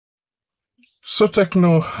So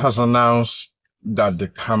TECNO has announced that the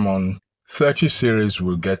Camon 30 series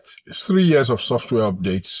will get 3 years of software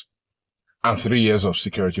updates and 3 years of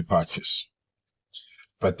security patches.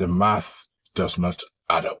 But the math does not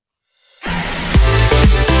add up.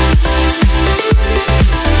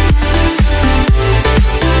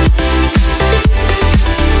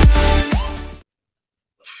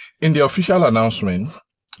 In the official announcement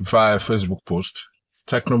via Facebook post,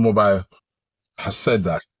 TECNO Mobile has said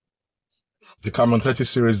that the Camon 30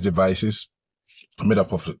 series devices made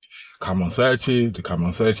up of the Camon 30, the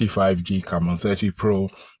Camon 30 5G, Camon 30 Pro,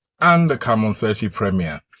 and the Camon 30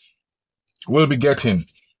 Premier will be getting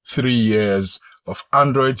 3 years of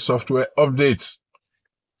Android software updates.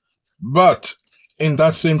 But in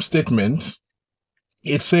that same statement,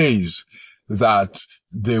 it says that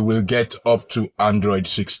they will get up to Android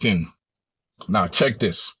 16. Now check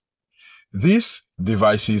this. These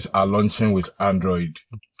devices are launching with Android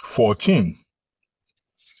 14.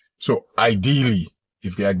 So ideally,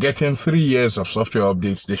 if they are getting 3 years of software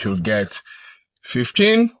updates, they should get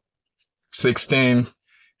 15, 16,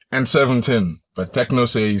 and 17. But TECNO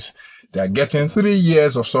says they are getting 3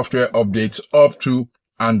 years of software updates up to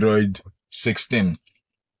Android 16.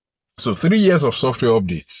 So 3 years of software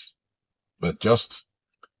updates, but just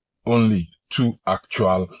only 2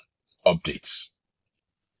 actual updates.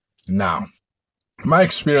 Now, my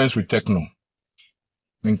experience with TECNO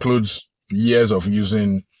includes years of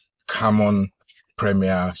using Camon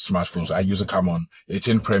Premier smartphones. I use a Camon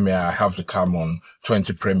 18 Premier, I have the Camon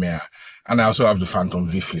 20 Premier, and I also have the Phantom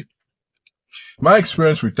V Flip. My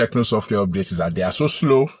experience with TECNO software updates is that they are so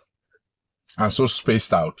slow and so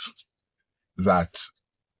spaced out that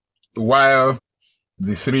while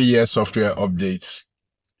the 3 year software updates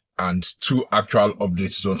and 2 actual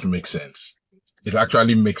updates don't make sense, it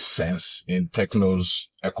actually makes sense in TECNO's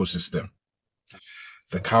ecosystem.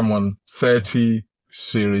 The Camon 30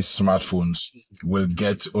 series smartphones will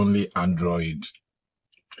get only Android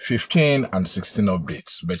 15 and 16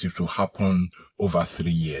 updates, but it will happen over 3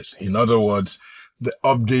 years. In other words, the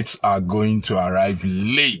updates are going to arrive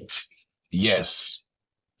late. Yes,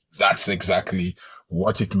 that's exactly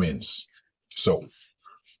what it means. So,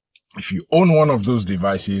 if you own one of those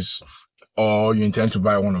devices or you intend to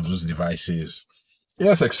buy one of those devices,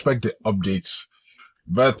 yes, expect the updates,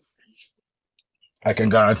 but I can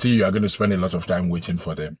guarantee you are going to spend a lot of time waiting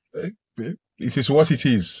for them. It is what it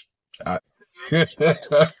is. I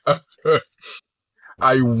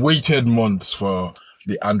waited months for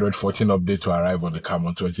the Android 14 update to arrive on the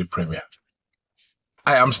Camon 20 Premier.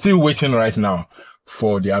 I am still waiting right now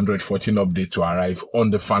for the Android 14 update to arrive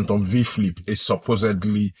on the Phantom V Flip, a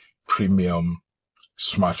supposedly premium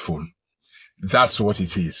smartphone. That's what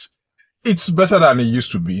it is. It's better than it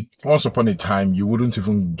used to be. Once upon a time, you wouldn't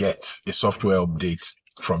even get a software update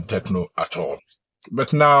from TECNO at all.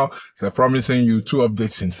 But now, they're promising you 2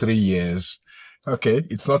 updates in 3 years. Okay,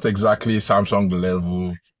 it's not exactly Samsung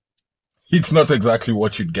level. It's not exactly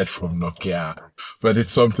what you'd get from Nokia, but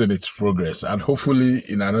it's something, it's progress. And hopefully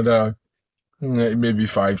in another maybe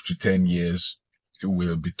 5 to 10 years,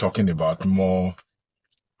 we'll be talking about more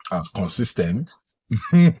consistent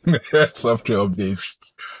software updates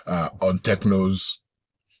on TECNO's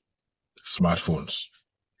smartphones.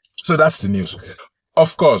 So that's the news.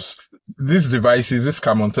 Of course, these devices, these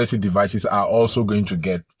Camon 30 devices are also going to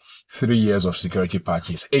get 3 years of security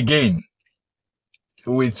patches. Again,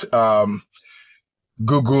 with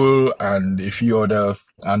Google and a few other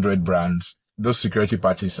Android brands, those security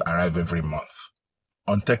patches arrive every month.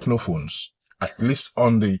 On TECNO phones, at least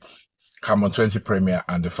on the Camon 20 Premier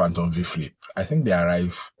and the Phantom V Flip, I think they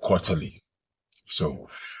arrive quarterly. So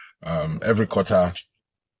every quarter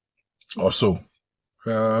or so.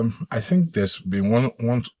 I think there's been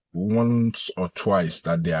once or twice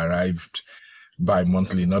that they arrived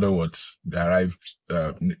bi-monthly. In other words, they arrived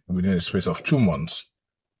within a space of 2 months.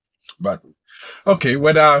 But okay,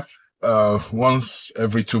 whether once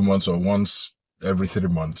every 2 months or once every 3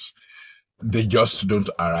 months, they just don't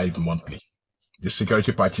arrive monthly. The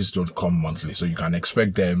security patches don't come monthly, so you can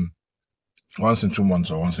expect them once in 2 months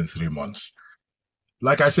or once in 3 months.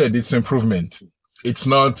 Like I said, it's improvement. It's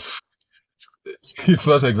not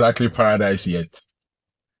exactly paradise yet,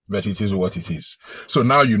 but it is what it is. So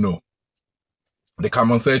now you know. The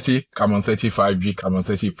Camon 30, Camon 30 5G, Camon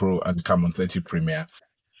 30 Pro, and the Camon 30 Premier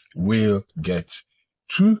will get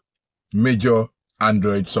 2 major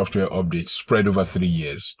Android software updates spread over 3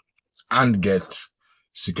 years and get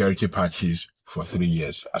security patches for 3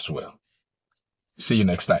 years as well. See you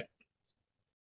next time.